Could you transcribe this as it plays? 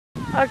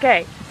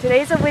Okay,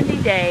 today's a windy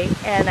day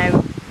and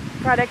I'm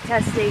product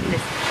testing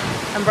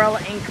this umbrella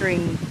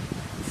anchoring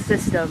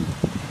system.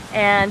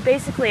 And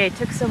basically I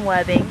took some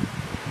webbing,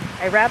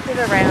 I wrapped it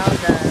around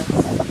the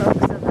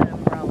spokes of the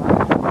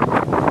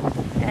umbrella,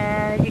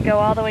 and you go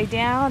all the way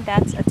down.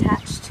 That's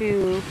attached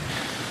to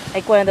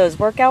like one of those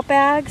workout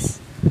bags.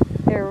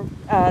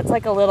 It's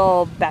like a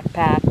little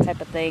backpack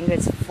type of thing.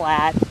 It's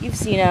flat. You've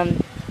seen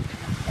them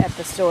at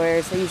the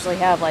stores. They usually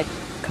have like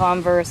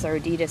Converse or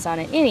Adidas on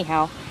it.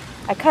 Anyhow,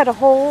 I cut a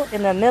hole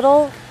in the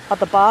middle at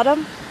the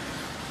bottom,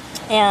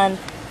 and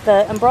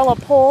the umbrella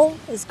pole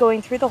is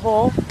going through the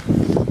hole.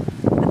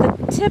 But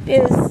the tip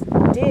is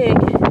dig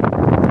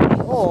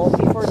a hole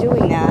before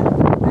doing that.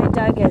 I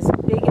dug as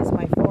big as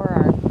my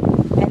forearm,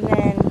 and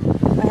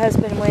then my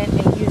husband went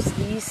and used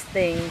these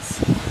things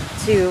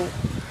to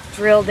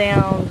drill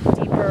down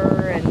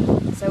deeper,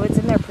 and so it's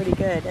in there pretty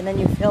good. And then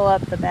you fill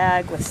up the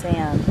bag with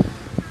sand.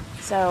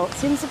 So it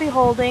seems to be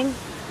holding.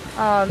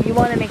 You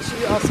want to make sure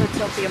you also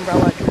tilt the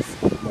umbrella, because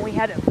when we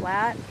had it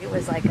flat, it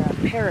was like a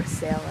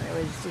parasail, and it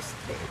was just,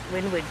 the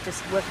wind would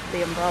just lift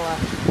the umbrella.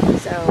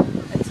 So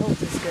a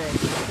tilt is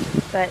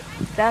good. But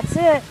that's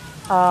it.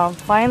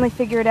 Finally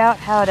figured out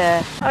how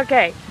to...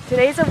 Okay,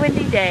 today's a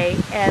windy day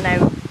and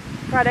I'm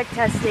product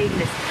testing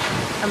this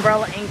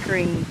umbrella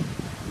anchoring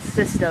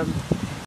system.